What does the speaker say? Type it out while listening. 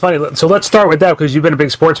Funny. So let's start with that because you've been a big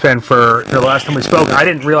sports fan for the last time we spoke. I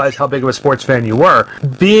didn't realize how big of a sports fan you were.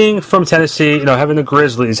 Being from Tennessee, having the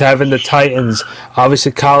Grizzlies, having the Titans,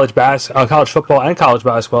 obviously college football and college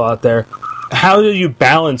basketball out there. How do you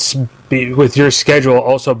balance with your schedule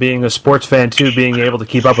also being a sports fan too, being able to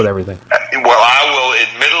keep up with everything? Well, I will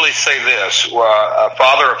admittedly say this. A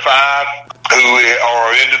father of five who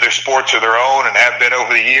are into their sports of their own and have been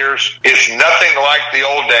over the years, it's nothing like the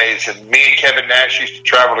old days. And me and Kevin Nash used to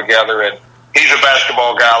travel together, and he's a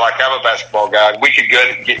basketball guy like I'm a basketball guy. We could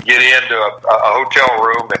get into a hotel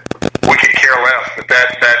room and we could care less. But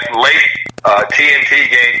that late TNT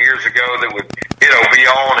game years ago that would be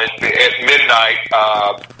on at midnight,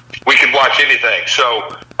 we could watch anything.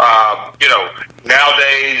 So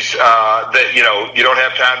nowadays that you don't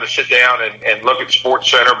have time to sit down and look at Sports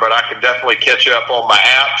Center, but I can definitely catch up on my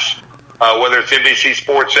apps, whether it's NBC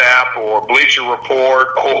Sports app or Bleacher Report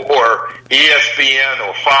or ESPN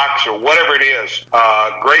or Fox or whatever it is.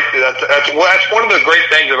 Great. That's one of the great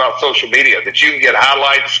things about social media, that you can get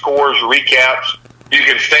highlights, scores, recaps. You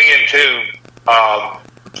can stay in tune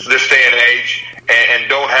this day and age and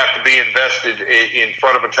don't have to be invested in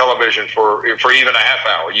front of a television for even a half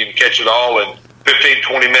hour. You can catch it all in 15,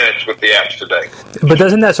 20 minutes with the apps today. But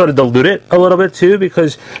doesn't that sort of dilute it a little bit too?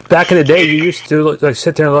 Because back in the day, you used to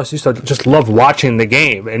sit there and used to just love watching the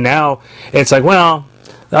game, and now it's like, well,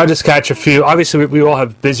 I'll just catch a few. Obviously, we all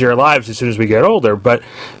have busier lives as soon as we get older, but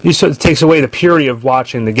it takes away the purity of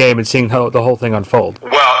watching the game and seeing how the whole thing unfold.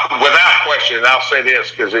 Well, without question, and I'll say this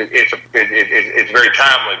because it's very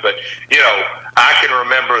timely, but I can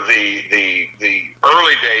remember the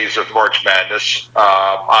early days of March Madness,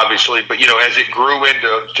 obviously, but as it grew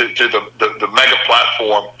into the mega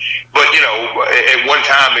platform, but at one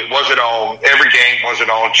time it wasn't on, every game wasn't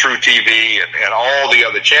on True TV and all the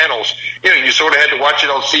other channels. You sort of had to watch it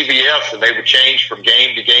on CBS, and they would change from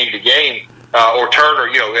game to game to game, or Turner,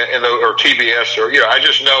 or TBS, or I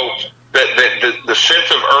just know that the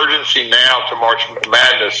sense of urgency now to March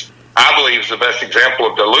Madness, I believe, is the best example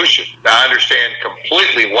of dilution. I understand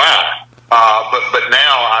completely why, but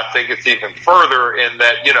now I think it's even further in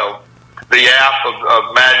that the app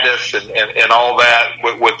of Madness and all that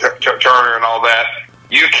with Turner and all that,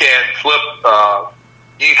 you can flip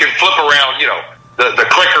around. The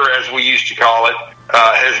clicker, as we used to call it,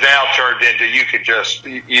 has now turned into, you can just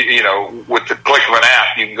with the click of an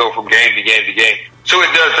app, you can go from game to game to game. So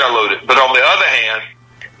it does dilute it. But on the other hand,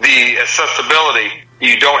 the accessibility,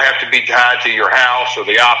 you don't have to be tied to your house or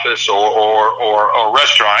the office or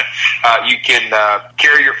restaurant. You can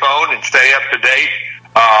carry your phone and stay up to date.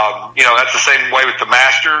 That's the same way with the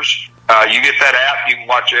Masters. You get that app, you can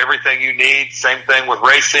watch everything you need. Same thing with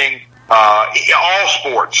racing, all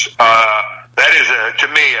sports. That is, to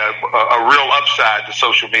me, a real upside to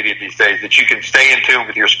social media these days, that you can stay in tune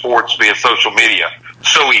with your sports via social media.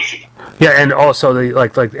 So easy. Yeah, and also the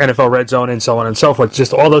like NFL Red Zone and so on and so forth.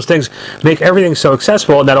 Just all those things make everything so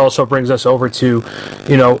accessible, and that also brings us over to,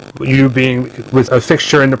 you being with a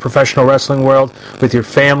fixture in the professional wrestling world, with your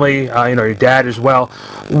family, your dad as well.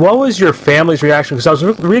 What was your family's reaction? Because I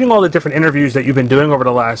was reading all the different interviews that you've been doing over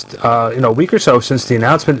the last week or so since the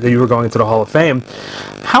announcement that you were going to the Hall of Fame.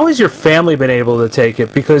 How has your family been able to take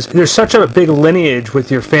it? Because there's such a big lineage with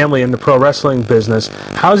your family in the pro wrestling business.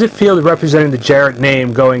 How does it feel representing the Jarrett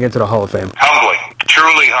name going into the Hall of Fame? Humbling,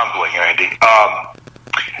 truly humbling, Andy.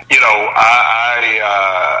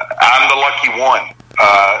 I'm the lucky one.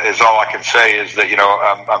 Is all I can say is that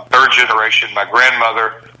I'm third generation. My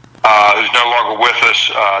grandmother, who's no longer with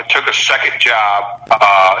us, took a second job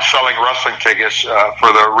selling wrestling tickets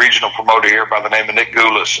for the regional promoter here by the name of Nick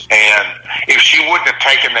Goulas. And if she wouldn't have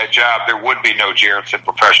taken that job, there would be no Jarrett's in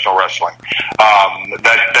professional wrestling.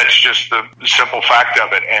 That's just the simple fact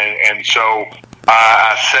of it. And so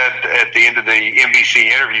I said at the end of the NBC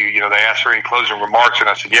interview, they asked for any closing remarks, and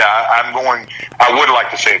I said, I would like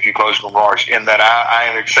to say a few closing remarks, in that I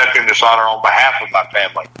am accepting this honor on behalf of my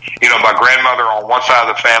family. My grandmother on one side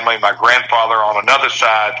of the family, my grandfather on another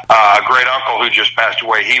side, a great uncle who just passed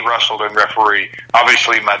away, he wrestled and refereed,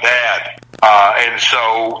 obviously my dad. And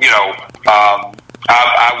so,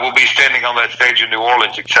 I will be standing on that stage in New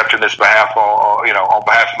Orleans accepting this behalf, on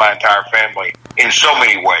behalf of my entire family in so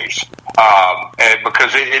many ways. And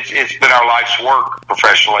because it's been our life's work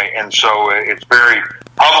professionally, and so it's very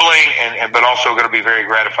humbling, but also going to be very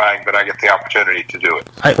gratifying that I get the opportunity to do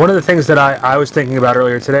it. One of the things that I was thinking about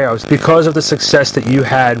earlier today, I was because of the success that you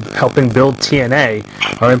had helping build TNA,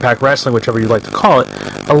 or Impact Wrestling, whichever you like to call it,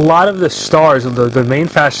 a lot of the stars, the main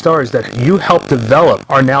fast stars that you helped develop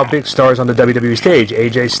are now big stars on the WWE stage.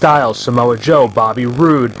 AJ Styles, Samoa Joe, Bobby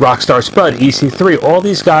Roode, Rockstar Spud, EC3, all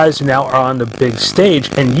these guys now are on the big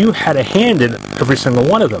stage, and you had a hand in every single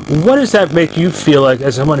one of them. What does that make you feel like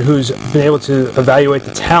as someone who's been able to evaluate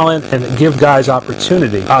the talent and give guys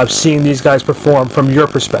opportunity of seeing these guys perform from your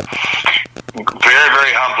perspective? Very,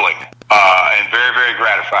 very humbling and very, very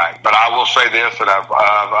gratifying. But I will say this, that I've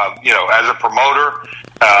as a promoter,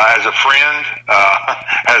 as a friend,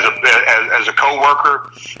 as a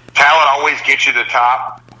coworker, talent always gets you to the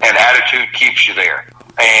top, and attitude keeps you there,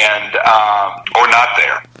 and or not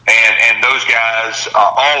there. And those guys,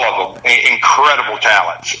 all of them, incredible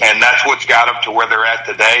talents, and that's what's got them to where they're at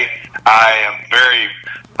today. I am very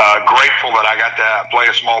grateful that I got to play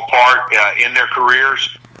a small part in their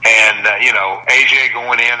careers. And AJ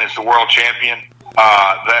going in as the world champion, and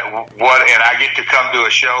I get to come to a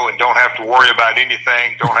show and don't have to worry about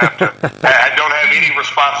anything. I don't have any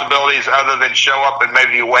responsibilities other than show up and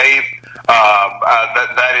maybe wave.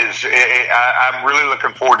 I'm really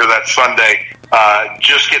looking forward to that Sunday.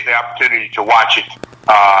 Just getting the opportunity to watch it.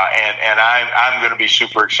 And I'm going to be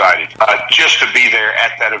super excited just to be there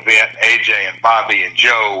at that event. AJ and Bobby and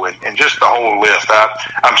Joe and just the whole list.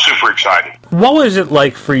 I'm super excited. What was it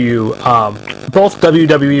like for you? Both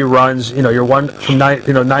WWE runs. You're one from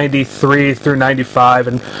 93 through 95,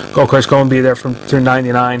 and of course going to be there through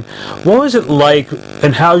 99. What was it like,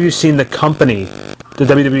 and how have you seen the company, the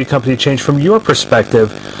WWE company, change from your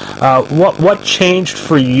perspective? What changed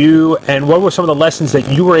for you, and what were some of the lessons that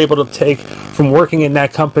you were able to take from working in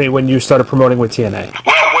that company when you started promoting with TNA?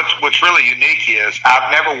 Well, what's really unique is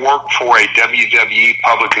I've never worked for a WWE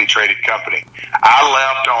publicly traded company. I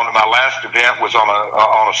left on my last event was on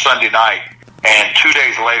a Sunday night, and 2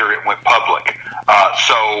 days later it went public.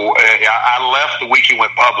 So I left the week it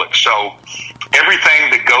went public. So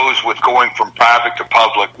everything that goes with going from private to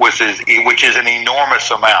public, which is an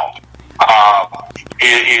enormous amount.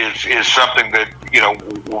 Is something that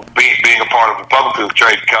being a part of a publicly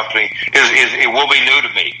traded company is it will be new to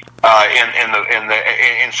me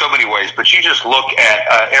in so many ways. But you just look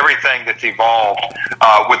at everything that's evolved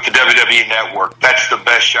with the WWE Network. That's the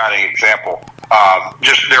best shining example.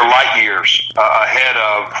 Just they're light years ahead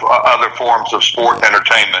of other forms of sport and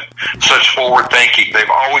entertainment. Such forward thinking. They've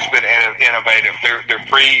always been innovative. Their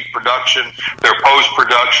pre-production, their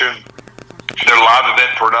post-production, their live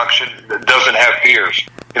event production doesn't have peers.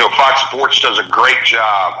 Fox Sports does a great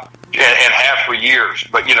job and have for years.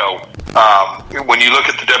 But, when you look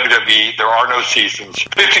at the WWE, there are no seasons.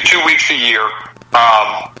 52 weeks a year.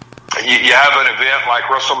 You have an event like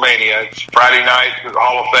WrestleMania. It's Friday night,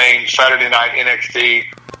 Hall of Fame, Saturday night, NXT,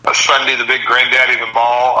 Sunday, the big granddaddy of them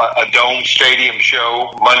all, a dome stadium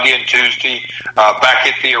show, Monday and Tuesday, back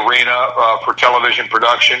at the arena for television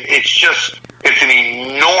production. It's an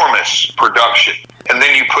enormous production. And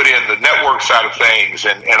then you put in the network side of things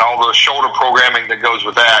and all the shoulder programming that goes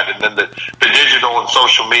with that, and then the digital and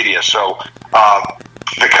social media. So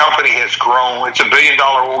the company has grown. It's $1 billion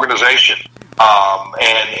organization.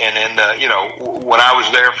 And in when I was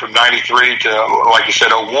there from 93 to, like you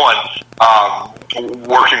said, 01,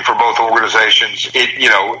 working for both organizations,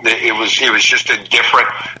 it was just a different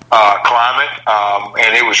climate,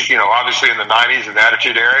 and it was obviously in the 90s in the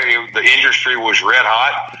Attitude Era, the industry was red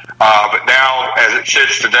hot. But now, as it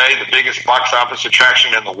sits today, the biggest box office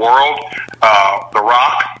attraction in the world, The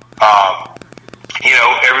Rock.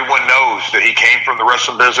 Everyone knows that he came from the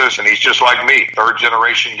wrestling business, and he's just like me, third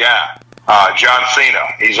generation guy. John Cena,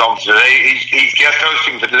 he's on today. He's guest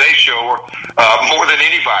hosting the Today Show more than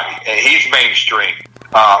anybody. He's mainstream.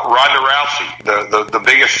 Ronda Rousey, the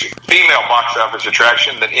biggest female box office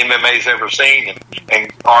attraction that MMA's ever seen,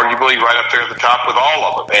 and arguably right up there at the top with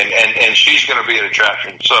all of them. And she's going to be an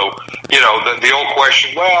attraction. So, the old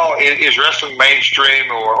question, well, is wrestling mainstream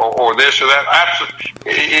or this or that? Absolutely,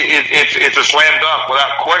 it's a slam dunk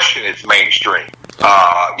without question. It's mainstream.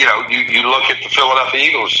 You look at the Philadelphia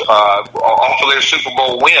Eagles off of their Super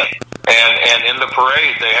Bowl win, and in the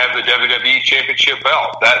parade they have the WWE Championship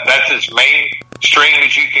belt. That's as mainstream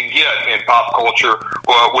as you can get in pop culture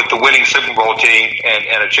with the winning Super Bowl team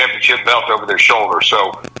and a championship belt over their shoulder.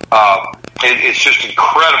 So it's just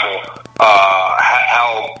incredible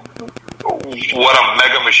what a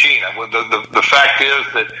mega machine. The fact is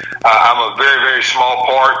that I'm a very, very small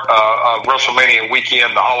part of WrestleMania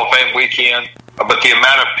weekend, the Hall of Fame weekend. But the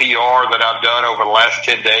amount of PR that I've done over the last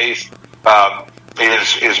 10 days,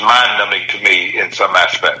 is mind-numbing to me in some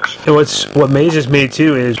aspects. And what amazes me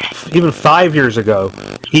too is even 5 years ago,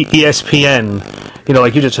 ESPN,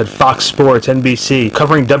 like you just said, Fox Sports, NBC,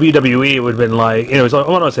 covering WWE, it would have been like, it was, I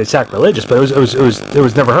don't want to say sacrilegious, but it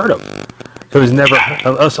was never heard of. It was never,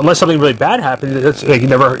 unless something really bad happened. It's like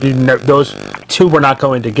those two were not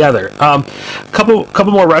going together.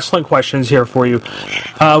 Couple more wrestling questions here for you.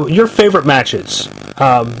 Your favorite matches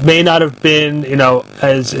may not have been,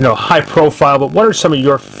 as high profile, but what are some of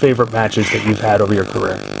your favorite matches that you've had over your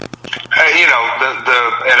career?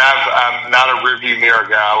 I'm not a rearview mirror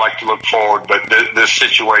guy. I like to look forward, but this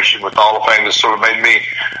situation with the Hall of Fame has sort of made me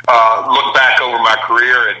look back over my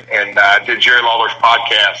career. And I did Jerry Lawler's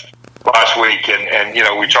podcast last week, and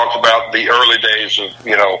we talked about the early days of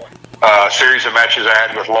a series of matches I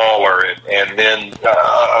had with Lawler, and then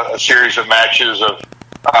a series of matches of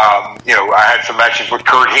I had some matches with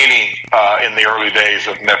Kurt Hennig in the early days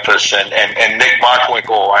of Memphis, and Nick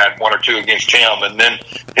Bockwinkel. I had one or two against him, and then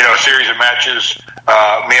a series of matches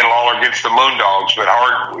me and Lawler against the Moondogs, but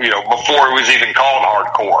before it was even called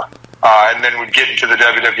hardcore. And then we'd get into the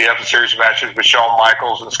WWF, a series of matches with Shawn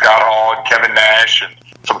Michaels and Scott Hall and Kevin Nash, and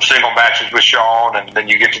some single matches with Shawn, and then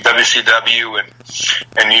you get to WCW and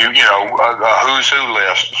a who's who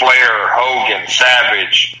list: Flair, Hogan,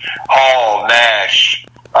 Savage, Hall, Nash,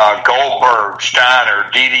 Goldberg, Steiner,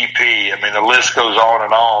 DDP. I mean, the list goes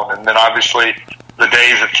on. And then obviously the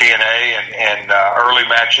days of TNA and early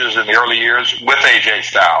matches in the early years with AJ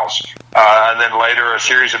Styles. And then later a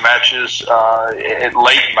series of matches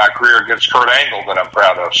late in my career against Kurt Angle that I'm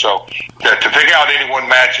proud of. So to pick out any one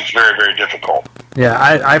match, it's very, very difficult. Yeah,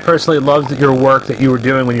 I personally loved your work that you were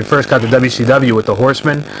doing when you first got to WCW with the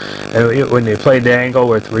Horsemen, and when they played the angle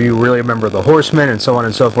where you really remember the Horsemen and so on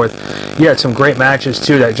and so forth. You had some great matches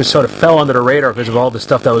too that just sort of fell under the radar because of all the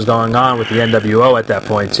stuff that was going on with the NWO at that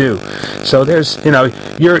point too. So there's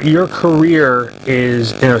your career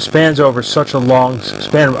is spans over such a long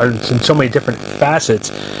span in so many different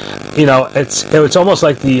facets. It's almost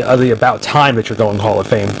like the about time that you're going Hall of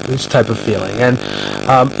Fame, this type of feeling. And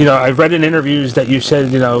I've read in interviews that you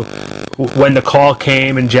said when the call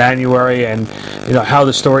came in January and how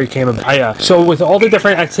the story came about. So with all the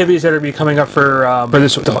different activities that are coming up for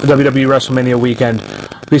this WWE WrestleMania weekend,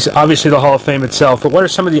 obviously the Hall of Fame itself, but what are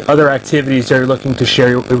some of the other activities that you're looking to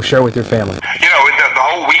share with your family? The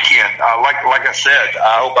whole weekend, like I said,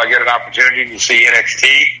 I hope I get an opportunity to see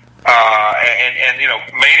NXT. And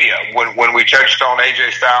Mania, when we touched on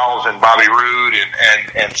AJ Styles and Bobby Roode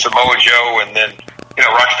and Samoa Joe, and then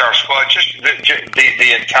Rockstar Spud, just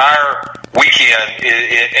the entire weekend,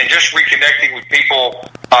 and just reconnecting with people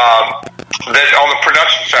that on the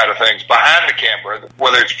production side of things, behind the camera,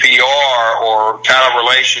 whether it's PR or talent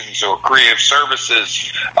relations or creative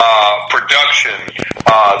services, production,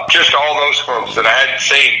 just all those folks that I hadn't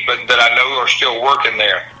seen but that I know are still working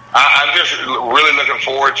there. I'm just really looking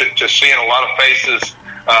forward to seeing a lot of faces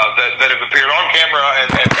that have appeared on camera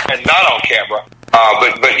and not on camera.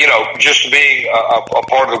 But just being a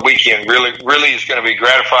part of the weekend really is going to be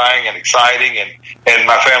gratifying and exciting, and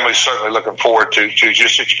my family's certainly looking forward to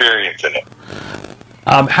just experiencing it.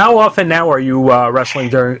 How often now are you wrestling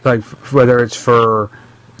during, like, whether it's for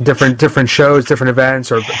different shows, different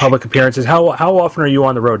events, or public appearances? How often are you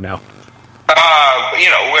on the road now?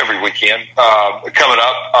 Every weekend coming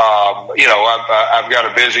up. I've got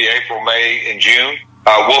a busy April, May, and June.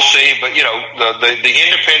 We'll see, but the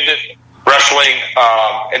independent wrestling,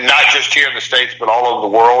 and not just here in the States, but all over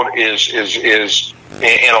the world, is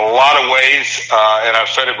in a lot of ways, and I've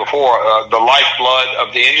said it before, the lifeblood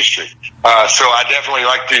of the industry. So I definitely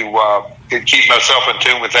like to keep myself in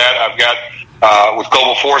tune with that. I've got with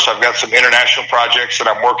Global Force, I've got some international projects that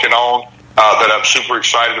I'm working on. That I'm super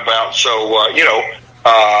excited about. So, I'm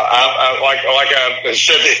like I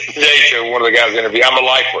said today to one of the guys in the interview, I'm a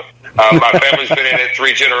lifer. My family's been in it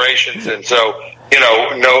 3 generations, and so,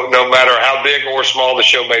 no matter how big or small the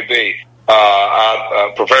show may be,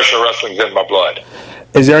 professional wrestling's in my blood.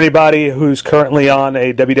 Is there anybody who's currently on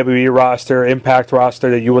a WWE roster, Impact roster,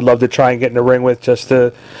 that you would love to try and get in the ring with, just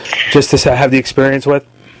to have the experience with?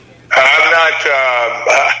 I'm not.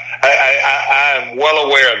 I'm well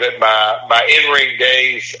aware that my in-ring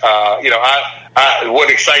days, what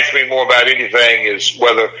excites me more about anything is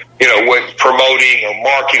whether, with promoting or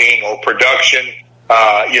marketing or production,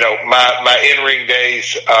 my in-ring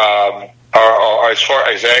days are as far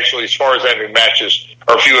as having matches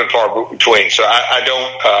are few and far between. So I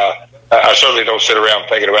I certainly don't sit around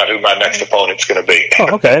thinking about who my next opponent's going to be.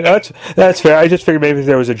 Oh, okay, that's fair. I just figured maybe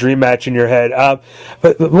there was a dream match in your head.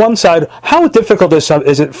 But one side, how difficult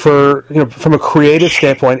is it for, from a creative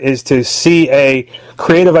standpoint, is to see a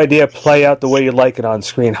creative idea play out the way you like it on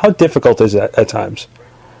screen? How difficult is that at times?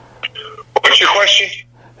 What's your question?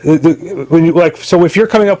 When you so if you're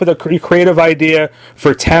coming up with a creative idea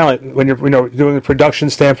for talent, when you're doing a production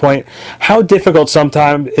standpoint, how difficult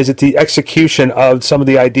sometimes is it the execution of some of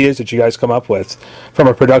the ideas that you guys come up with from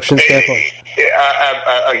a production standpoint?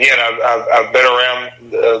 I've been around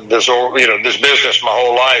this business my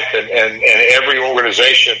whole life, and every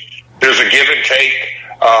organization there's a give and take.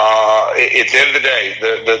 At the end of the day,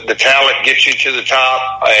 the talent gets you to the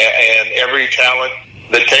top, and every talent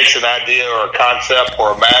that takes an idea or a concept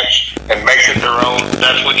or a match and makes it their own,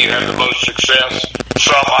 that's when you have the most success.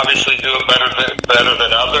 Some obviously do it better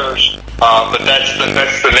than others, but that's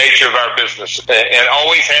the nature of our business, and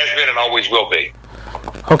always has been and always will be.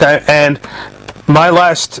 Okay, and my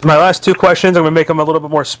last two questions, I'm going to make them a little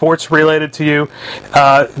bit more sports related to you.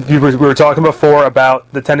 We were talking before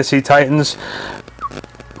about the Tennessee Titans.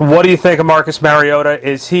 What do you think of Marcus Mariota?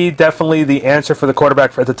 Is he definitely the answer for the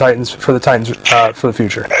quarterback for the Titans for the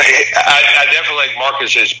future? I definitely think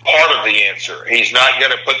Marcus is part of the answer. He's not going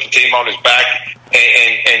to put the team on his back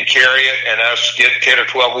and carry it, and us get 10 or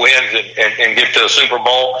 12 wins and get to a Super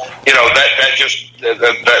Bowl.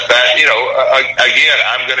 Again,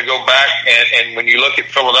 I'm going to go back and when you look at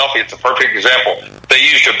Philadelphia, it's a perfect example. They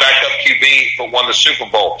used a backup QB but won the Super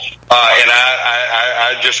Bowl, and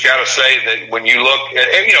I just got to say that when you look at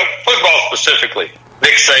football specifically,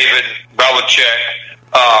 Nick Saban, Belichick,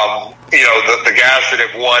 the guys that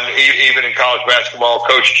have won, even in college basketball,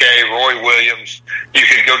 Coach K, Roy Williams, you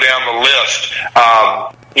could go down the list.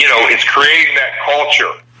 It's creating that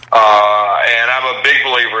culture, and I'm a big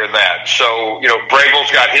believer in that. So,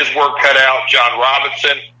 Vrabel's got his work cut out. John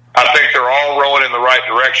Robinson, I think they're all rowing in the right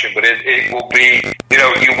direction, but it will be,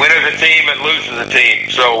 you win as a team and lose as a team.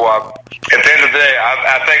 So, at the end of the day,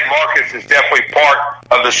 I think Marcus is definitely part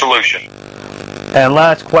of the solution. And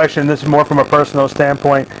last question, this is more from a personal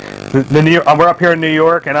standpoint. We're up here in New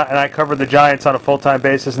York, and I cover the Giants on a full-time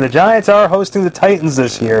basis, and the Giants are hosting the Titans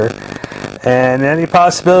this year. And any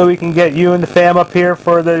possibility we can get you and the fam up here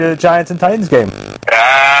for the Giants and Titans game?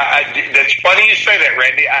 That's funny you say that,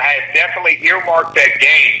 Randy. I had definitely earmarked that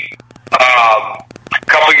game. A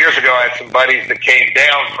couple of years ago, I had some buddies that came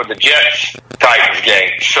down for the Jets-Titans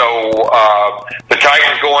game. So the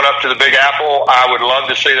Titans going up to the Big Apple, I would love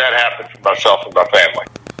to see that happen for myself and my family.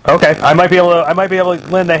 Okay, I might be able to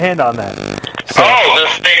lend a hand on that. So.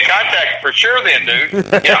 Let's stay in contact for sure then, dude.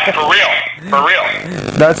 Yeah, for real.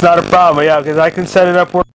 That's not a problem, yeah, because I can set it up where